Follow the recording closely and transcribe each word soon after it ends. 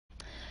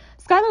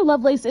Skylar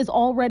Lovelace is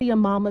already a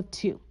mom of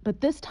two,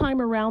 but this time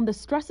around, the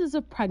stresses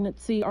of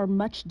pregnancy are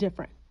much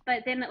different.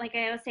 But then, like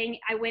I was saying,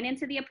 I went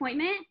into the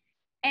appointment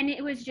and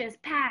it was just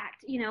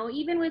packed,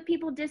 even with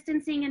people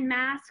distancing and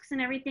masks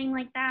and everything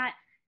like that.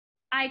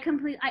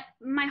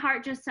 My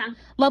heart just sunk.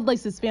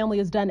 Lovelace's family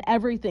has done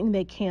everything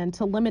they can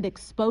to limit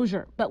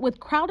exposure, but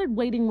with crowded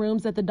waiting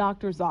rooms at the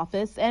doctor's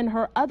office and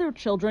her other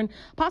children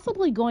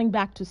possibly going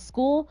back to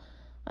school,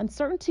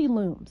 uncertainty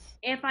looms.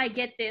 If I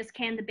get this,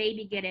 can the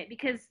baby get it?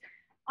 Because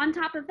on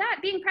top of that,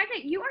 being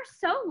pregnant, you are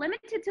so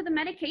limited to the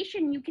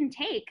medication you can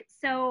take.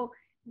 So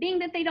being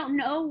that they don't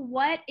know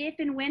what, if,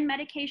 and when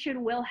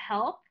medication will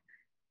help,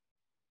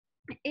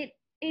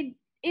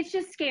 it's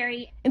just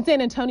scary. In San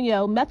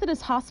Antonio,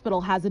 Methodist Hospital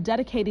has a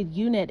dedicated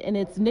unit in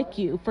its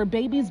NICU for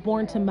babies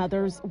born to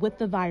mothers with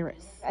the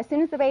virus. As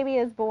soon as the baby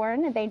is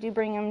born, they do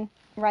bring them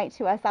right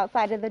to us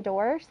outside of the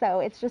door.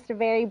 So it's just a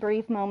very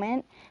brief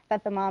moment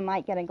that the mom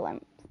might get a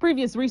glimpse.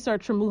 Previous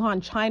research from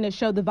Wuhan, China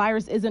showed the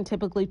virus isn't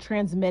typically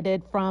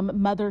transmitted from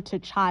mother to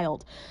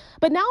child.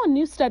 But now a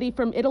new study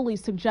from Italy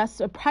suggests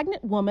a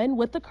pregnant woman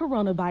with the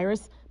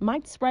coronavirus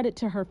might spread it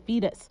to her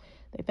fetus.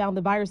 They found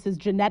the virus's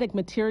genetic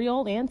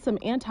material and some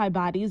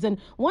antibodies in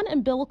one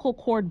umbilical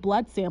cord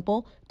blood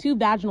sample, 2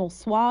 vaginal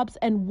swabs,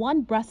 and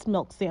 1 breast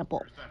milk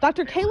sample.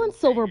 Dr. Kaylin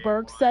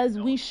Silverberg says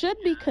we should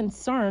be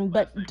concerned,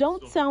 but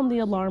don't sound the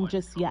alarm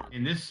just yet.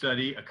 In this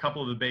study, a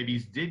couple of the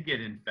babies did get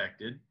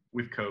infected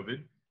with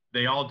COVID.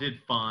 They all did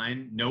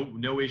fine,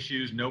 no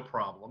issues, no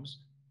problems,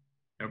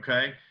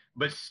 okay?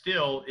 But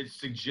still, it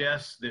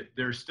suggests that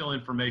there's still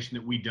information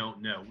that we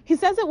don't know. He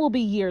says it will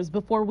be years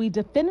before we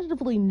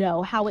definitively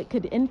know how it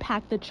could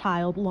impact the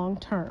child long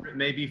term. It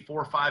may be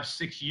 4, 5,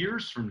 6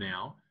 years from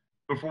now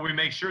before we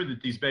make sure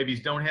that these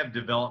babies don't have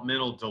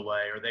developmental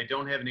delay or they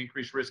don't have an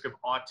increased risk of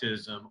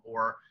autism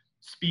or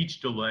speech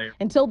delay.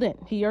 Until then,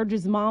 he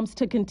urges moms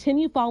to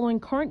continue following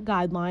current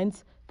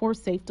guidelines for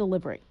safe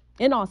delivery.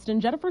 In Austin,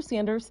 Jennifer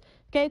Sanders,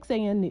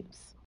 KXAN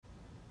News.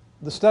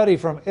 The study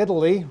from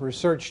Italy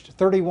researched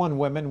 31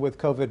 women with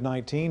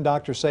COVID-19.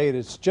 Doctors say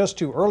it's just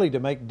too early to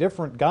make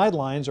different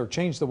guidelines or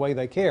change the way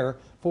they care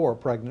for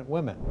pregnant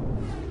women.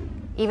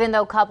 Even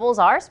though couples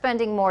are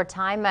spending more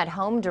time at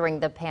home during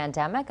the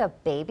pandemic, a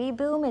baby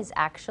boom is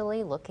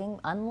actually looking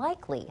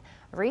unlikely.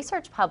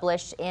 Research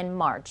published in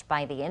March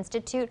by the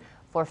Institute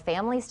for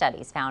Family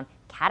Studies found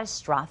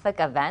catastrophic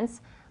events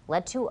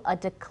led to a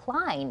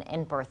decline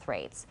in birth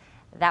rates.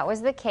 That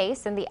was the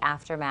case in the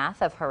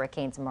aftermath of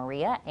Hurricanes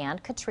Maria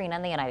and Katrina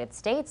in the United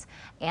States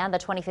and the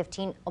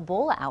 2015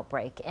 Ebola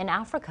outbreak in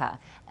Africa.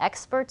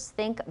 Experts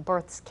think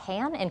births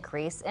can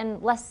increase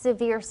in less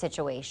severe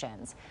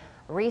situations.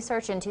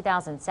 Research in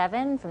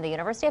 2007 from the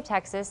University of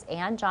Texas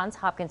and Johns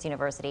Hopkins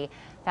University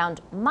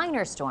found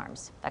minor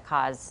storms that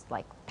cause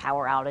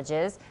power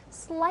outages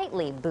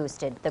slightly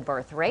boosted the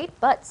birth rate,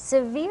 but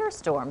severe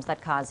storms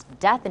that caused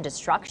death and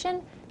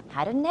destruction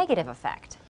had a negative effect.